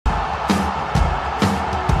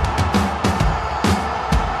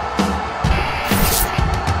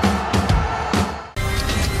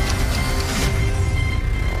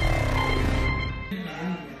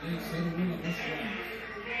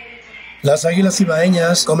Las Águilas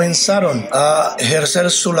Cibaeñas comenzaron a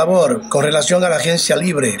ejercer su labor con relación a la agencia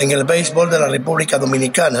libre en el béisbol de la República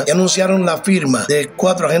Dominicana y anunciaron la firma de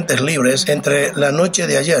 4 agentes libres entre la noche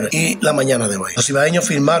de ayer y la mañana de hoy. Los cibaeños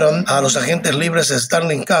firmaron a los agentes libres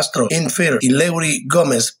Starlin Castro, infield, y Leuris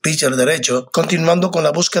Gómez, pitcher derecho, continuando con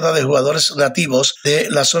la búsqueda de jugadores nativos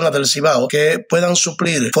de la zona del Cibao que puedan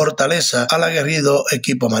suplir fortaleza al aguerrido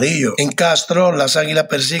equipo amarillo. En Castro, las Águilas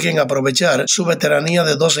persiguen aprovechar su veteranía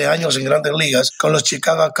de 12 años en Grandes Ligas con los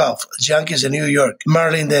Chicago Cubs, Yankees de New York,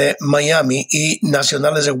 Marlins de Miami y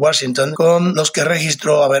Nacionales de Washington, con los que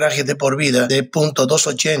registró averaje de por vida de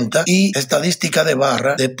 .280 y estadística de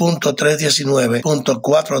barra de .319,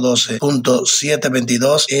 .412,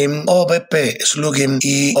 .722 en OBP, slugging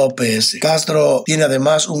y OPS. Castro tiene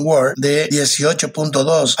además un WAR de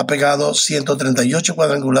 18.2, ha pegado 138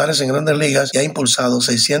 cuadrangulares en Grandes Ligas y ha impulsado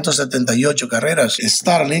 678 carreras.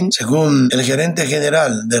 Starlin, según el gerente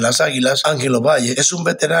general de las Águilas, Ángelo Valle, es un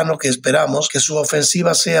veterano que esperamos que su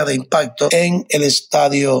ofensiva sea de impacto en el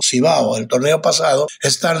estadio Cibao. El torneo pasado,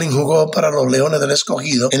 Starlin jugó para los Leones del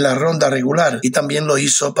Escogido en la ronda regular y también lo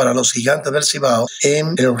hizo para los Gigantes del Cibao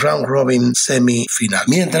en el round robin semifinal.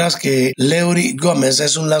 Mientras que Leuris Gómez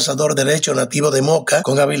es un lanzador derecho nativo de Moca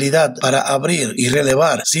con habilidad para abrir y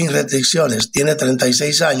relevar sin restricciones. Tiene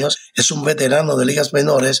 36 años, es un veterano de ligas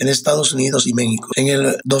menores en Estados Unidos y México. En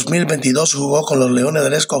el 2022 jugó con los Leones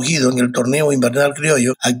del Escogido en el torneo invernal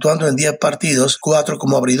criollo, actuando en 10 partidos, 4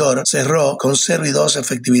 como abridor, cerró con 0-2,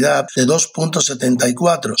 efectividad de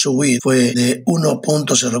 2.74, su whip fue de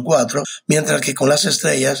 1.04, mientras que con las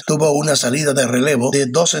Estrellas tuvo una salida de relevo de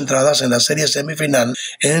 2 entradas en la serie semifinal,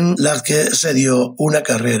 en las que se dio una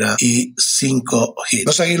carrera y 5 hits.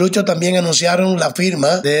 Los aguiluchos también anunciaron la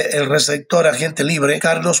firma del receptor agente libre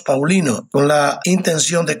Carlos Paulino, con la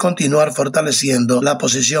intención de continuar fortaleciendo la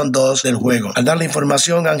posición 2 del juego. Al dar la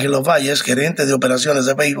información, Ángelo Valles, gerente de operaciones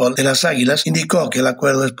de béisbol de las Águilas, indicó que el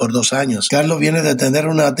acuerdo es por 2 años. Carlos viene de tener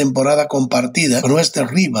una temporada compartida con Wester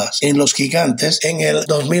Rivas en los Gigantes en el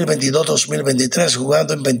 2022-2023,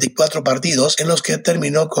 jugando en 24 partidos en los que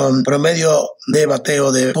terminó con promedio de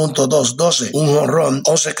bateo de .212, un jonrón,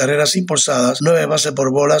 11 carreras impulsadas, 9 bases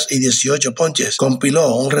por bolas y 18 ponches.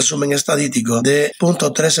 Compiló un resumen estadístico de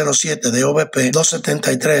 .307 de OBP,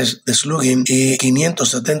 273 de slugging y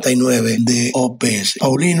 579 de OPS.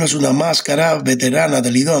 Paulino es una máscara veterana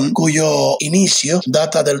del Lidón, cuyo inicio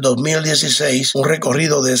data del 2016, un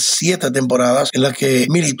recorrido de 7 temporadas en la que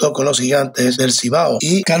militó con los Gigantes del Cibao.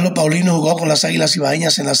 Y Carlos Paulino jugó con las Águilas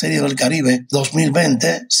Cibaeñas en la Serie del Caribe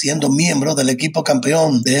 2020, siendo miembro del equipo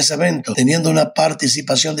campeón de ese evento, teniendo una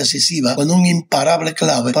participación decisiva con un imparable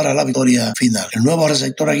clave para la victoria final. El nuevo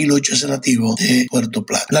receptor aguilucho es el nativo de Puerto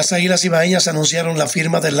Plata. Las Águilas Cibaeñas anunciaron la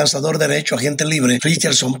firma del lanzador derecho agente libre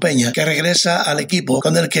Richelson Peña, que regresa al equipo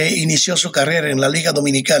con el que inició su carrera en la Liga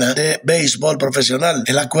Dominicana de Béisbol Profesional.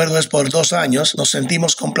 El acuerdo es por 2 años. Nos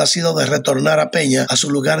sentimos complacidos de retornar a Peña a su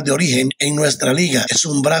lugar de origen en nuestra liga. Es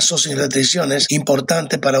un brazo sin restricciones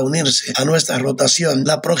importante para unirse a nuestra rotación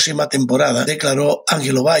la próxima temporada, declaró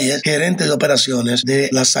Ángelo Valles, gerente de operaciones de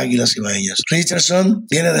las Águilas Cibaeñas. Richardson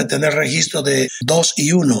viene de tener registro de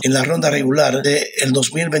 2-1 en la ronda regular del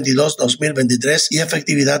 2022-2023 y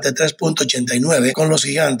efectividad de 3.89 con los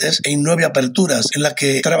Gigantes en 9 aperturas, en la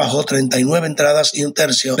que trabajó 39 entradas y un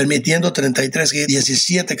tercio, permitiendo 33 hits,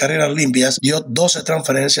 17 carreras limpias, dio 12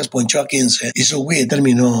 transferencias, ponchó a 15 y su whip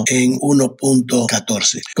terminó en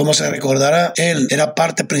 1.14. Como se recordará, él era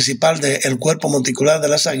parte principal del cuerpo monticular de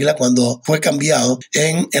las Águilas cuando fue cambiado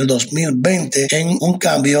en el 2020 en un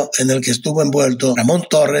cambio en el que estuvo envuelto Ramón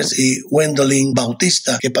Torres y Wendolin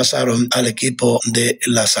Bautista, que pasaron al equipo de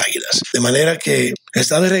las Águilas. De manera que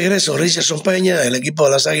está de regreso Richelson Peña, el equipo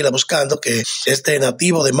de las Águilas, buscando que este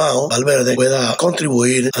nativo de Mao, Valverde, pueda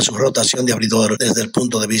contribuir a su rotación de abridor desde el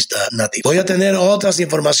punto de vista nativo. Voy a tener otras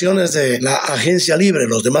informaciones de la agencia libre.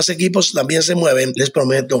 Los demás equipos también se mueven. Les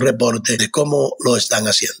prometo un reporte de cómo lo están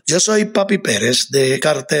haciendo. Yo soy Papi Pérez de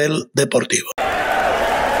Cartel Deportivo.